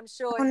moment, but I'm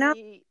sure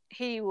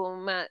he'll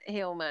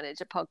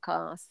manage a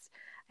podcast.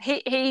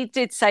 He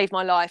did save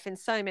my life in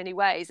so many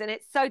ways, and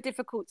it's so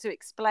difficult to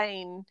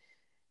explain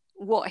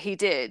what he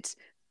did.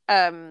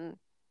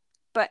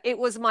 But it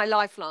was my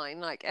lifeline.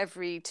 Like,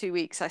 every 2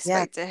 weeks I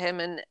spoke to him,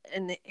 and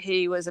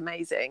he was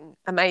amazing.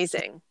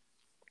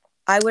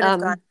 I would have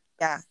gone.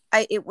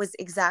 It was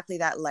exactly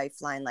that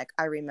lifeline. Like,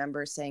 I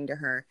remember saying to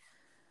her,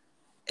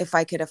 if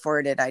I could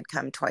afford it, I'd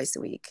come twice a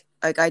week.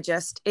 Like,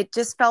 it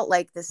just felt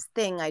like this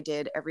thing I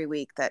did every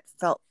week that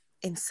felt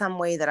in some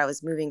way that I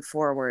was moving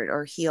forward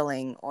or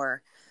healing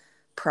or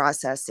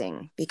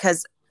processing,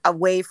 because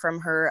away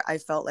from her, I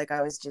felt like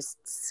I was just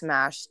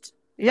smashed.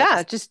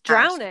 Just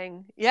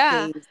drowning.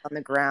 On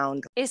the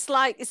ground. It's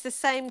like, it's the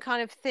same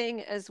kind of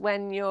thing as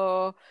when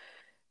you're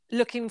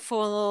looking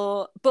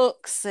for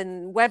books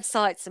and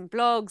websites and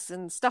blogs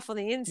and stuff on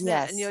the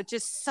internet, and you're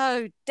just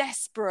so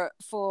desperate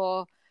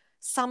for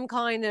some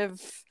kind of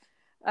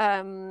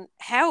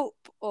help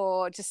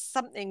or just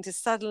something to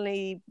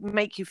suddenly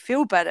make you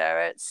feel better.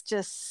 It's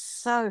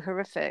just so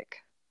horrific.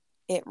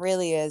 It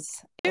really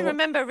is. I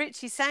remember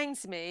Richie saying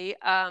to me,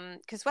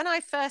 because when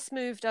I first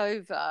moved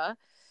over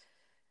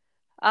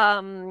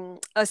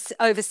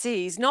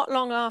overseas, not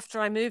long after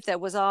I moved there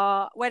was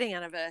our wedding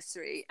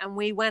anniversary, and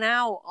we went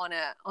out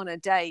on a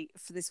date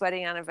for this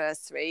wedding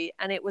anniversary,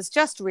 and it was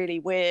just really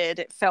weird.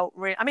 It felt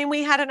I mean,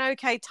 we had an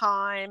okay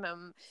time,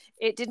 and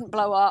it didn't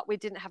blow up, we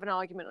didn't have an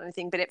argument or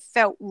anything, but it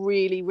felt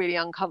really, really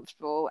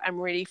uncomfortable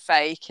and really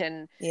fake,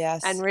 and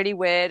Yes. really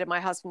weird. And my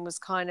husband was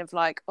kind of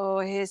like, oh,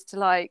 here's to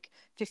like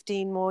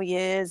 15 more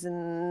years,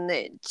 and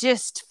it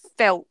just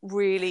felt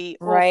really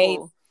Right.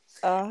 awful.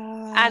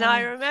 And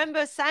I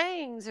remember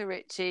saying to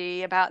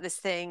Richie about this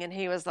thing, and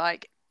he was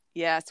like,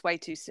 yeah, it's way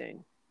too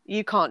soon.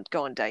 You can't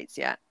go on dates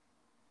yet.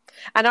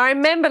 And I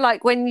remember,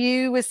 like, when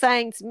you were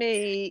saying to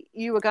me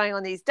you were going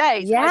on these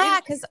dates, yeah,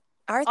 because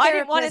our I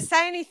didn't want to therapist,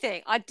 say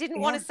anything. I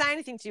didn't want Yeah. to say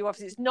anything to you.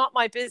 Obviously, it's not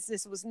my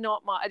business. It was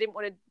not I didn't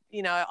want to,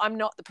 you know, I'm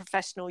not the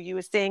professional. You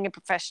were seeing a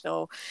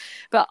professional.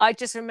 But I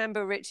just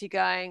remember Richie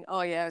going,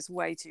 oh, yeah, it's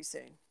way too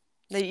soon.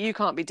 You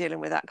can't be dealing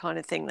with that kind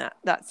of thing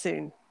that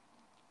soon.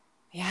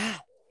 Yeah.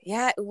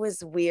 Yeah, it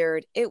was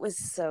weird. It was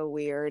so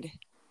weird.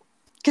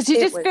 Because you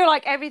just feel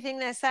like everything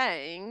they're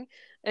saying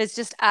is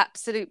just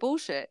absolute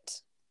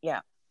bullshit.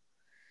 Yeah.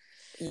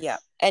 Yeah.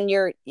 And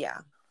you're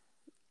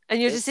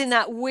just in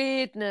that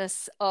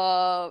weirdness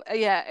of,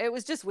 it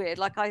was just weird.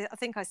 Like I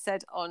think I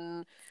said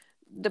on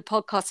the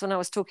podcast when I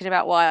was talking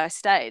about why I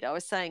stayed, I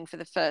was saying for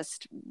the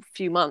first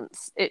few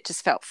months, it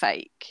just felt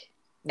fake.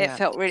 Yeah. It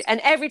felt really, and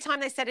every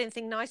time they said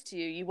anything nice to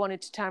you, you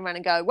wanted to turn around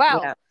and go, wow.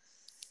 Yeah.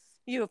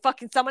 You were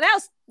fucking someone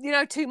else,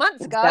 2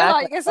 months ago. Exactly.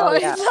 Like, it's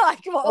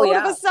like all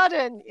of a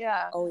sudden.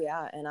 Yeah. Oh,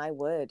 yeah. And I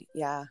would.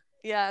 Yeah.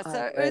 Yeah.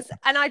 So it was,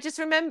 and I just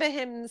remember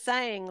him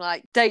saying,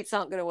 like, dates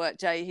aren't going to work,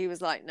 Jay. He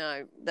was like,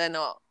 no, they're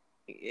not.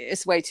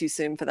 It's way too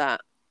soon for that.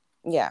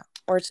 Yeah.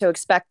 Or to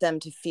expect them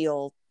to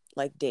feel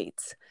like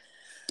dates.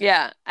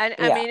 Yeah. And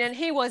I mean, and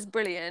he was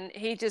brilliant.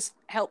 He just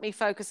helped me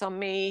focus on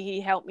me.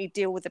 He helped me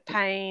deal with the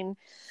pain.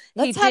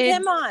 Let's have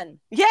him on.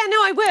 Yeah, no,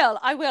 I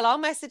will. I'll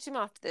message him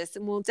after this,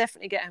 and we'll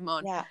definitely get him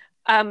on. Yeah.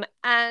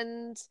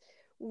 And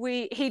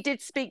he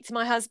did speak to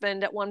my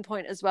husband at one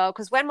point as well,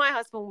 because when my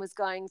husband was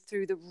going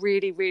through the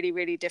really, really,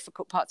 really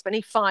difficult parts, when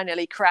he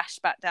finally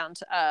crashed back down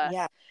to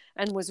earth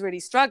and was really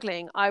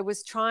struggling, I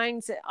was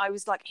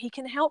like, he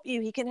can help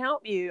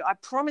you. I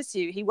promise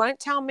you, he won't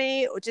tell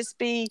me. It will just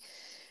be,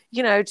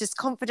 just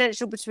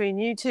confidential between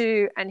you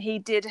two. And he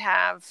did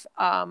have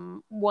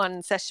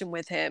one session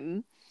with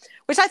him,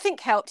 which I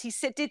think helped. He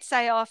did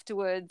say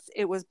afterwards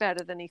it was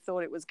better than he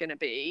thought it was going to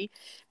be,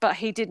 but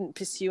he didn't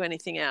pursue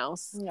anything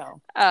else.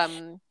 No.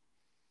 And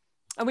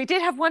we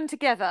did have one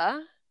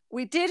together.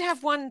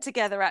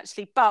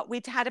 Actually, but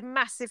we'd had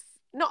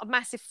not a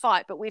massive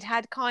fight, but we'd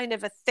had kind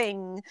of a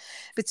thing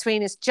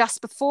between us just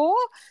before.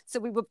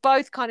 So we were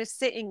both kind of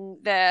sitting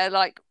there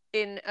like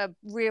in a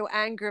real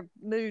anger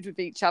mood with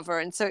each other.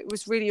 And so it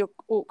was really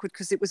awkward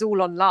because it was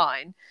all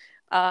online.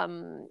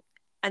 And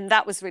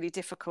that was really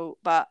difficult,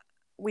 but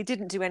we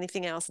didn't do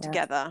anything else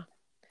together.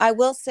 I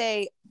will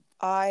say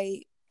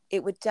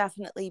it would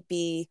definitely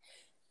be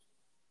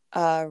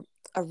a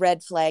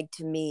red flag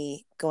to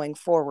me going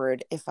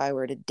forward if I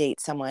were to date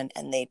someone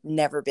and they'd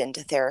never been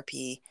to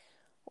therapy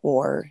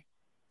or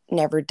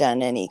never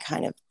done any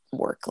kind of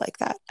work like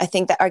that. I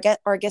think that,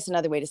 I guess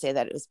another way to say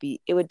that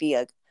it would be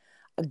a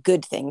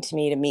good thing to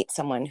me to meet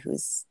someone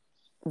who's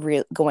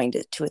going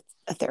to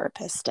a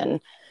therapist and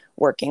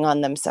working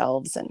on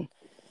themselves and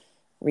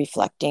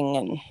reflecting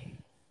and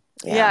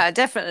yeah,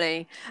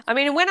 definitely. I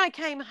mean, when I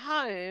came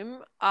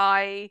home,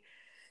 I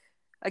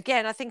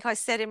think I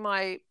said in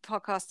my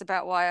podcast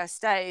about why I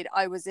stayed,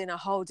 I was in a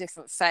whole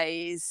different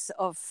phase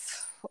of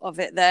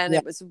it then.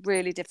 It was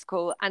really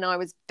difficult, and I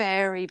was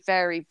very,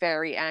 very,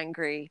 very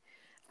angry.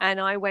 And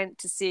I went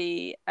to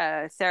see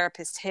a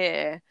therapist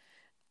here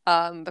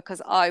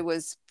because I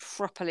was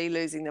properly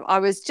losing them. I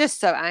was just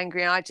so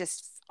angry, and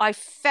I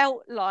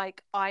felt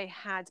like I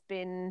had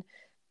been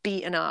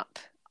beaten up.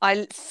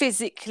 I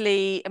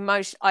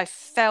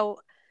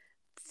felt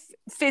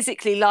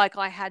physically like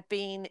I had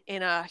been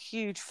in a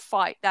huge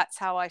fight. That's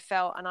how I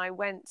felt. And I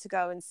went to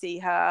go and see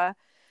her.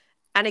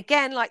 And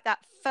again, like that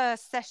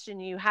first session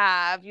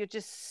you're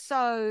just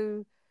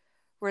so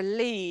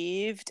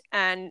relieved.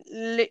 And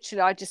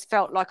literally, I just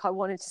felt like I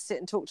wanted to sit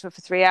and talk to her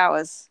for 3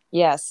 hours.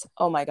 Yes.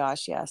 Oh my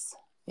gosh. Yes.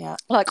 Yeah.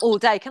 Like all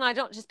day. Can I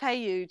not just pay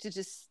you to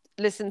just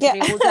listen to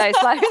me all day?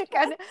 It's like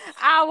an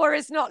hour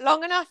is not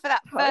long enough for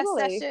that first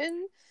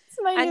session. It's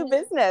my new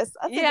business.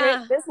 That's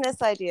a great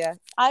business idea.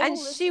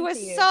 She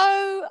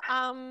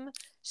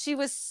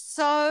was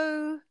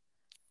so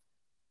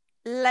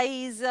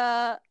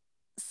laser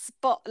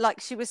spot, like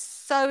she was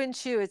so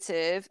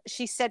intuitive.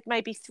 She said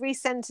maybe 3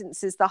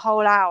 sentences the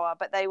whole hour,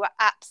 but they were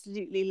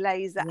absolutely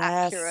laser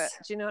accurate.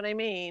 Do you know what I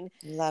mean?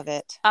 Love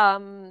it.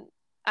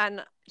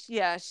 And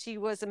yeah, she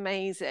was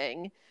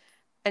amazing.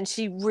 And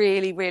she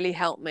really, really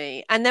helped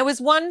me. And there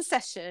was one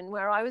session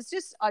where I'd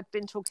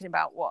been talking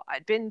about what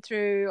I'd been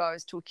through. I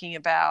was talking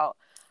about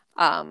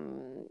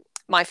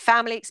my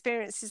family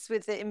experiences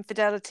with the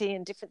infidelity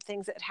and different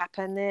things that had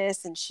happened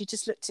this. And she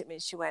just looked at me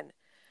and she went,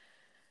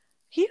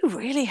 you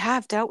really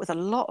have dealt with a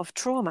lot of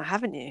trauma,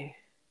 haven't you?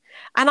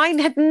 And I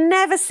had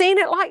never seen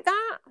it like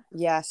that.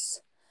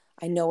 Yes,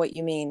 I know what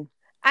you mean.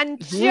 And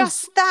Mm-hmm.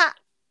 just that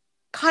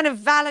kind of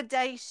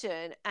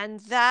validation and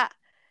that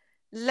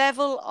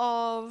level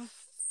of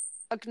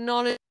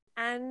acknowledgement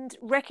and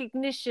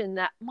recognition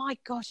that, my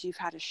gosh, you've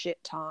had a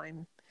shit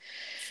time.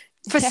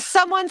 For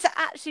someone to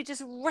actually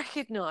just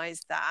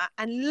recognize that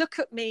and look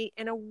at me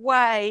in a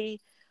way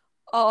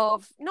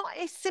of not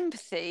a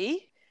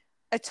sympathy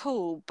at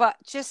all, but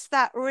just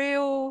that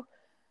real,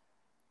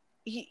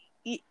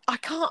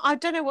 I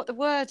don't know what the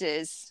word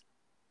is.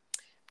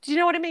 Do you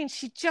know what I mean?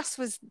 She just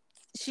was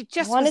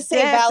I want to say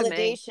there for me.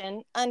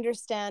 validation,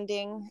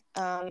 understanding,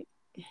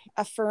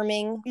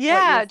 affirming what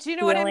Yeah, you're do you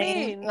know what I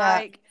feeling. mean? Yeah,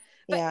 Like,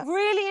 but yeah,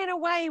 really in a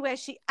way where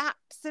she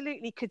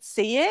absolutely could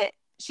see it.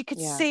 She could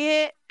yeah,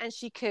 see it, and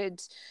she could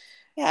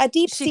yeah. A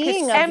deep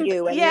seeing of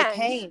you and your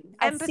pain,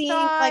 of seeing,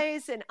 like,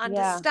 empathize and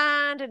yeah,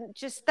 understand, and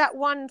just that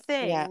one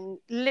yeah, thing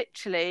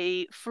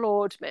literally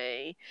floored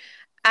me,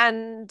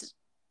 and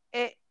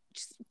it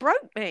just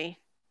broke me.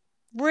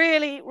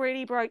 Really,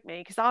 really broke me,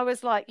 because I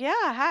was like, yeah,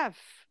 I have.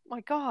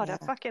 My God, I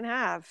yeah, fucking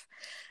have.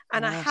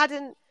 And I yeah.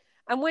 hadn't.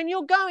 And when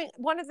you're going,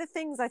 one of the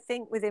things I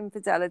think with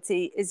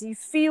infidelity is you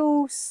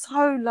feel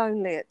so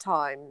lonely at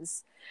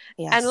times.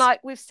 And Yes,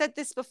 like we've said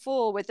this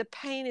before, where the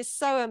pain is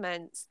so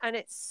immense and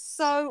it's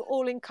so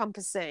all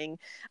encompassing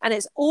and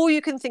it's all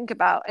you can think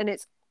about, and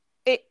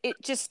it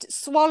just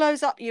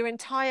swallows up your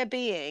entire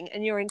being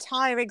and your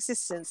entire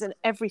existence and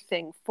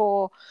everything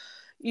for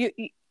you,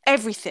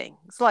 everything.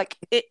 It's like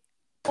it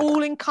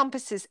all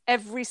encompasses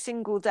every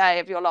single day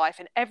of your life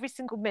and every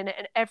single minute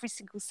and every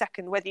single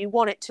second, whether you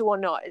want it to or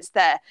not. It's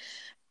there.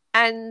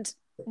 And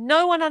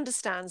no one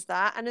understands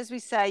that. And as we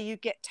say, you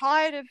get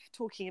tired of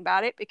talking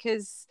about it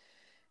because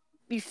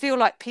you feel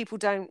like people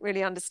don't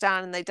really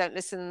understand and they don't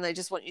listen and they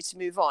just want you to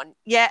move on.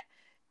 Yet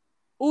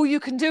all you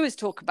can do is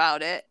talk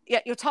about it.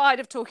 Yet you're tired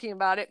of talking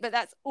about it, but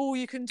that's all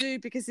you can do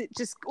because it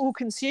just all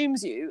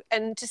consumes you.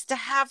 And just to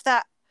have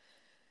that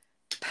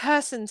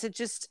person to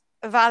just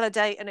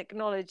validate and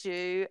acknowledge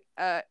you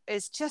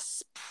is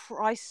just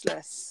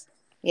priceless.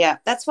 yeah.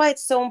 That's why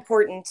it's so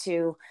important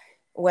to,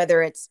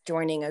 whether it's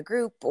joining a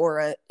group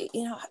or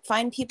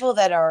find people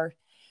that are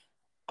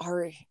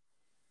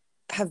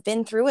have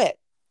been through it,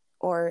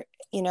 or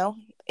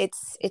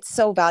it's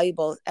so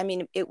valuable. I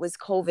mean, it was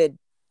COVID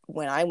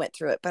when I went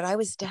through it, but I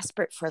was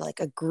desperate for like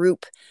a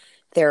group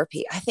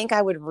therapy. I think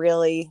I would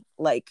really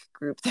like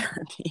group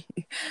therapy.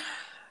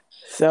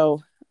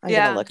 So I'm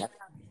gonna look at it.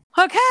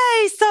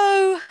 Okay,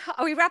 so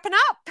are we wrapping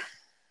up?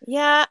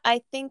 Yeah,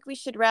 I think we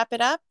should wrap it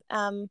up.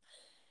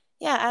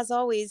 Yeah, as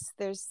always,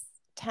 there's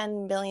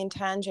 10 billion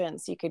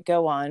tangents you could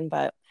go on,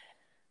 but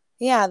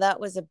yeah, that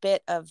was a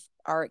bit of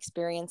our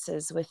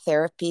experiences with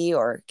therapy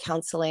or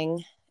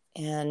counseling.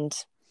 And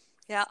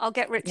yeah, I'll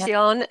get Richie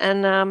on,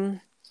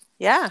 and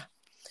yeah.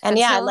 And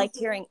yeah, I liked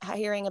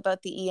hearing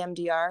about the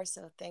EMDR.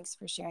 So thanks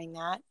for sharing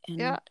that. And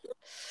yeah,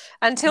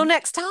 until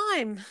next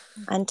time.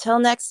 Until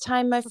next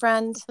time, my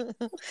friend.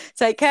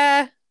 Take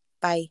care.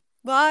 Bye.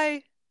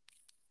 Bye.